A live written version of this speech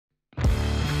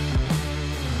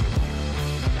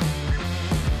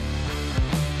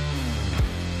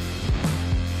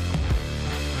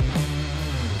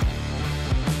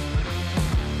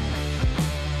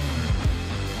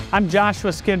I'm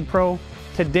Joshua Skid Pro.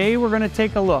 Today we're going to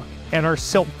take a look at our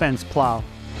Silt Fence Plow.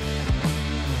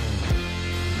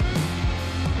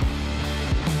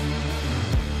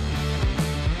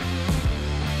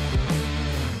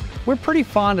 We're pretty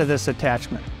fond of this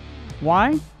attachment.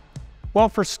 Why? Well,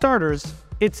 for starters,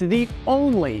 it's the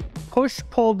only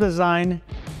push-pull design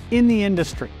in the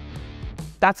industry.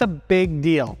 That's a big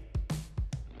deal,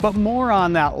 but more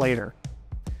on that later.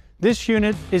 This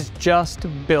unit is just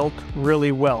built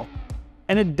really well,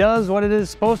 and it does what it is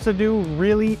supposed to do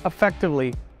really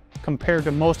effectively compared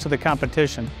to most of the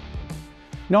competition.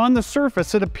 Now on the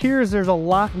surface, it appears there's a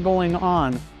lot going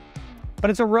on,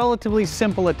 but it's a relatively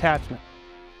simple attachment.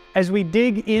 As we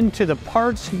dig into the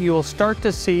parts, you will start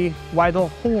to see why the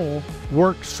whole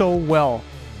works so well.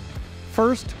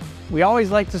 First, we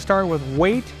always like to start with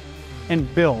weight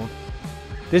and build.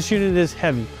 This unit is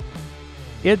heavy.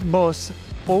 It boasts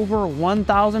over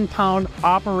 1,000 pound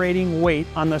operating weight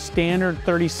on the standard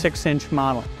 36-inch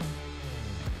model.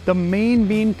 The main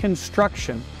beam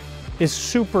construction is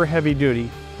super heavy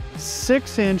duty,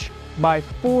 6-inch by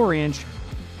 4-inch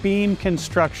beam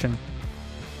construction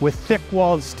with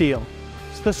thick-walled steel.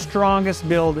 It's the strongest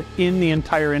build in the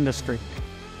entire industry.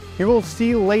 You will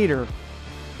see later,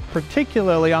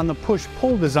 particularly on the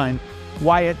push-pull design,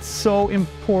 why it's so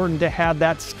important to have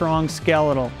that strong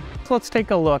skeletal. So let's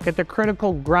take a look at the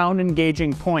critical ground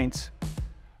engaging points.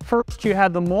 First, you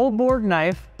have the moldboard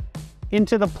knife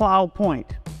into the plow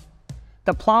point.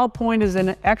 The plow point is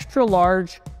an extra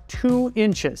large 2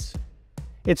 inches.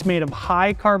 It's made of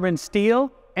high carbon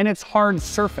steel and it's hard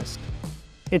surfaced.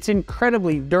 It's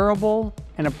incredibly durable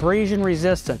and abrasion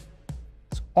resistant.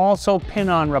 It's also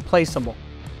pin-on replaceable.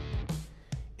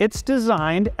 It's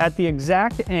designed at the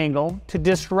exact angle to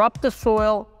disrupt the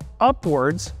soil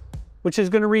upwards, which is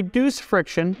going to reduce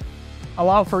friction,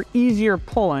 allow for easier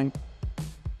pulling,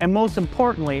 and most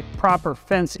importantly, proper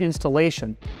fence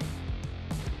installation.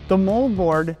 The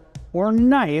moldboard or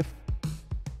knife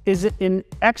is an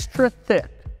extra thick,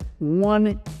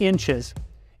 1 inches.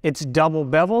 It's double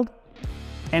beveled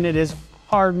and it is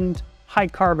hardened high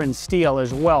carbon steel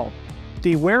as well.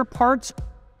 The wear parts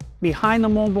behind the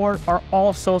moldboard are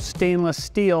also stainless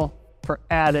steel for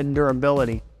added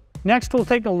durability. Next, we'll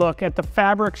take a look at the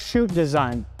fabric chute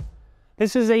design.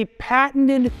 This is a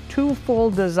patented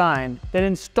two-fold design that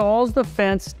installs the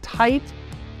fence tight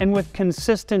and with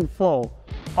consistent flow,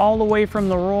 all the way from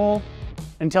the roll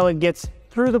until it gets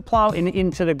through the plow and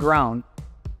into the ground.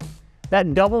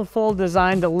 That double fold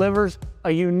design delivers a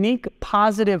unique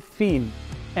positive feed,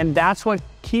 and that's what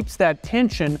keeps that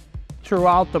tension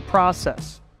throughout the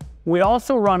process. We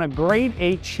also run a grade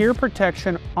 8 shear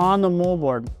protection on the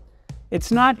moldboard. It's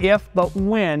not if, but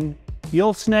when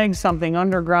you'll snag something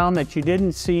underground that you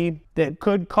didn't see that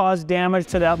could cause damage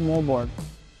to that moldboard.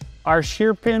 Our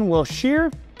shear pin will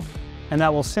shear, and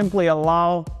that will simply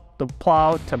allow the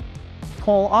plow to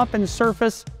pull up and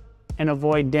surface and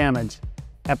avoid damage.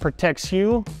 That protects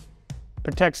you,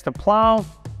 protects the plow,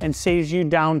 and saves you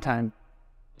downtime.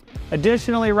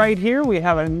 Additionally, right here, we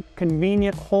have a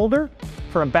convenient holder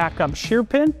for a backup shear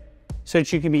pin so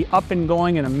that you can be up and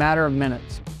going in a matter of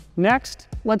minutes. Next,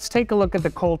 let's take a look at the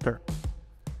coulter.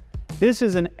 This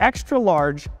is an extra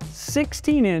large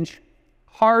 16-inch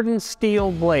hardened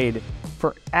steel blade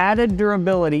for added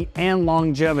durability and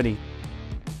longevity.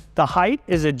 The height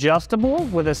is adjustable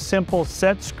with a simple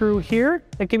set screw here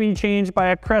that can be changed by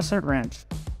a crescent wrench.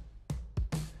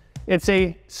 It's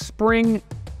a spring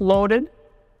loaded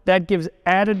that gives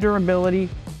added durability.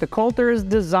 The coulter is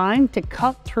designed to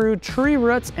cut through tree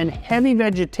roots and heavy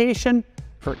vegetation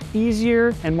for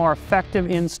easier and more effective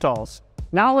installs.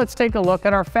 Now let's take a look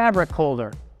at our fabric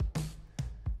holder.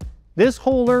 This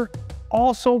holder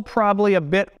also probably a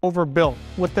bit overbuilt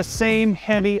with the same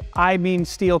heavy I-beam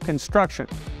steel construction,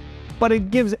 but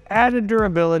it gives added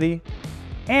durability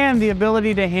and the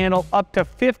ability to handle up to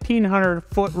 1,500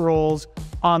 foot rolls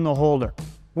on the holder.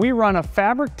 We run a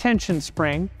fabric tension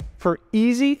spring for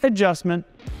easy adjustment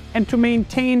and to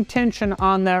maintain tension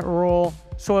on that roll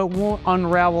so it won't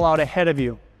unravel out ahead of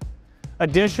you.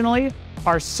 Additionally,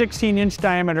 our 16-inch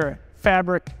diameter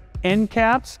fabric end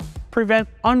caps prevent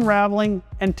unraveling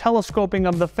and telescoping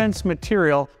of the fence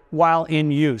material while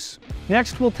in use.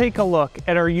 Next, we'll take a look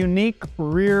at our unique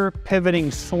rear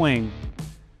pivoting swing.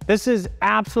 This is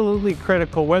absolutely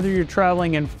critical whether you're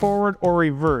traveling in forward or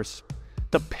reverse.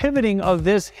 The pivoting of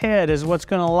this head is what's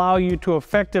going to allow you to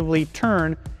effectively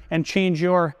turn and change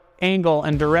your angle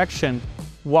and direction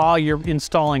while you're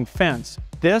installing fence.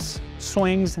 This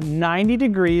swings 90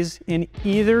 degrees in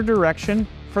either direction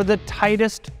for the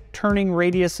tightest turning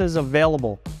radiuses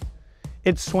available.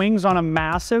 It swings on a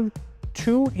massive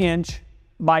 2-inch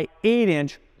by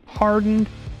 8-inch hardened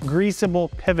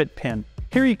greasable pivot pin.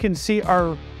 Here you can see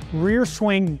our rear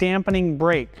swing dampening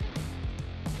brake.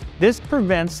 This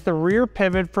prevents the rear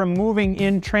pivot from moving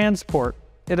in transport.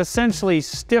 It essentially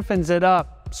stiffens it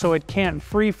up so it can't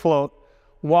free float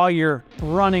while you're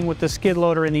running with the skid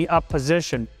loader in the up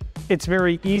position. It's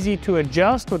very easy to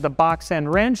adjust with the box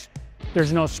end wrench.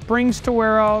 There's no springs to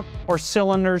wear out or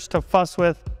cylinders to fuss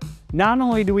with. Not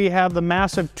only do we have the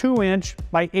massive 2-inch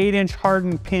by 8-inch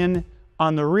hardened pin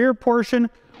on the rear portion,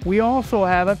 we also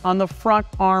have it on the front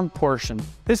arm portion.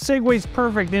 This segues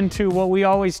perfect into what we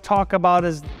always talk about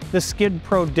as the Skid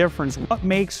Pro difference. What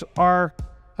makes our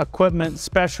equipment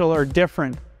special or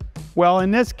different? Well,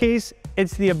 in this case,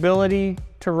 it's the ability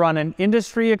to run an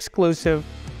industry exclusive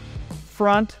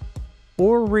front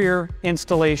or rear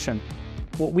installation,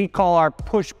 what we call our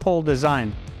push-pull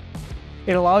design.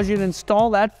 It allows you to install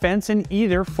that fence in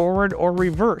either forward or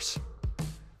reverse.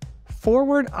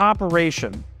 Forward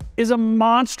operation is a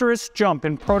monstrous jump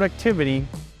in productivity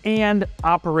and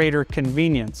operator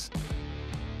convenience.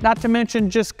 Not to mention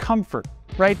just comfort,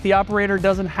 right? The operator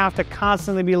doesn't have to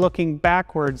constantly be looking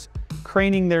backwards,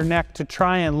 craning their neck to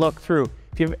try and look through.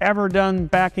 If you've ever done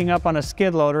backing up on a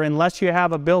skid loader, unless you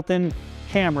have a built-in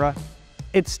camera,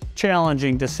 it's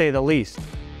challenging to say the least.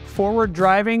 Forward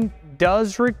driving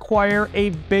does require a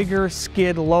bigger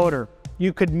skid loader.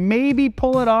 You could maybe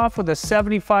pull it off with a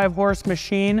 75 horse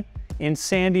machine in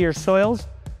sandier soils,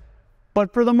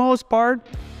 but for the most part,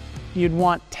 you'd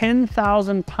want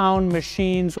 10,000 pound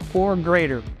machines or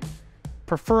greater,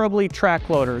 preferably track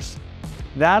loaders.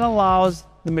 That allows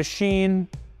the machine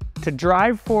to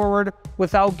drive forward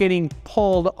without getting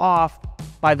pulled off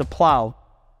by the plow.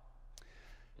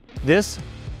 This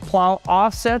plow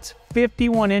offsets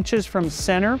 51 inches from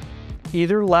center,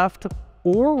 either left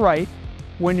or right,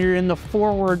 when you're in the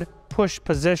forward push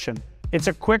position. It's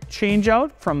a quick change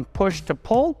out from push to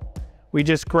pull. We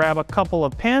just grab a couple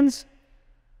of pins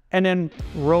and then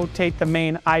rotate the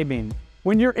main I-beam.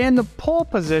 When you're in the pull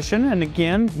position, and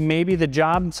again, maybe the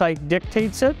job site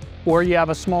dictates it, or you have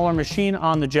a smaller machine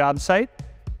on the job site,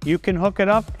 you can hook it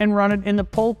up and run it in the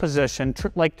pull position,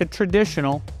 like the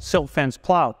traditional silt fence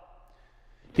plow.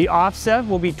 The offset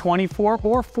will be 24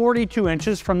 or 42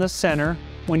 inches from the center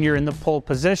when you're in the pull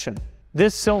position.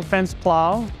 This silt fence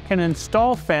plow can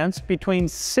install fence between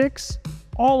 6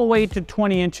 all the way to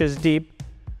 20 inches deep,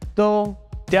 though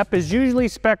depth is usually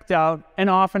spec'd out and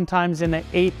oftentimes in the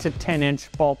 8 to 10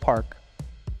 inch ballpark.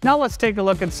 Now let's take a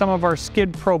look at some of our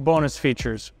Skid Pro bonus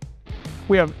features.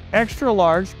 We have extra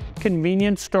large,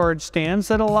 convenient storage stands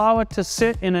that allow it to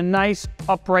sit in a nice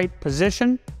upright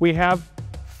position. We have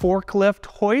forklift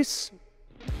hoists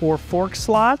or fork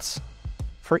slots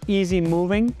for easy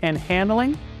moving and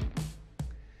handling.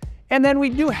 And then we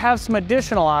do have some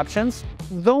additional options,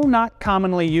 though not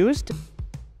commonly used.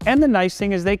 And the nice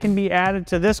thing is they can be added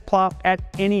to this plow at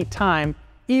any time,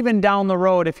 even down the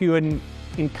road if you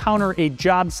encounter a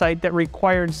job site that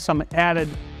required some added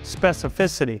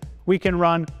specificity. We can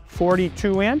run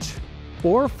 42-inch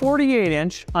or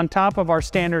 48-inch on top of our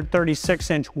standard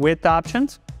 36-inch width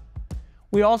options.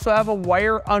 We also have a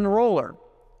wire unroller.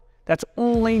 That's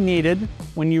only needed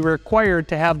when you're required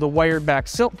to have the wired back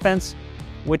silt fence,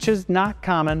 which is not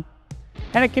common,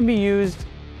 and it can be used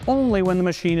only when the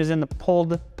machine is in the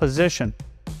pulled position.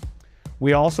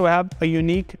 We also have a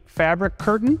unique fabric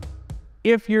curtain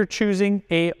if you're choosing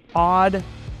a odd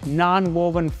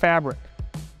non-woven fabric.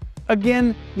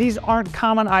 Again, these aren't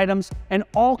common items and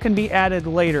all can be added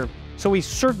later, so we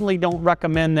certainly don't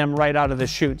recommend them right out of the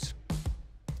chutes.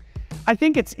 I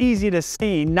think it's easy to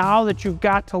see now that you've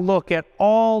got to look at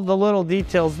all the little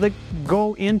details that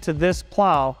go into this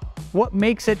plow, what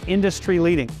makes it industry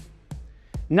leading.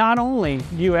 Not only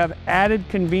do you have added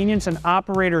convenience and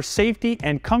operator safety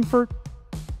and comfort,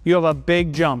 you have a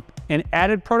big jump in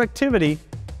added productivity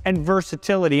and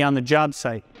versatility on the job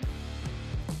site.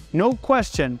 No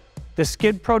question, the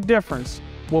Skid Pro difference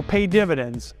will pay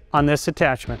dividends on this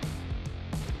attachment.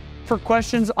 For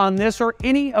questions on this or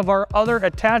any of our other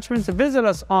attachments, visit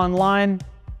us online,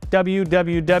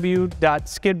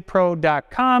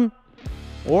 www.skidpro.com,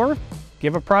 or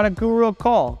give a product guru a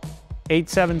call,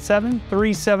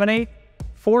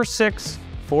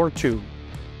 877-378-4642.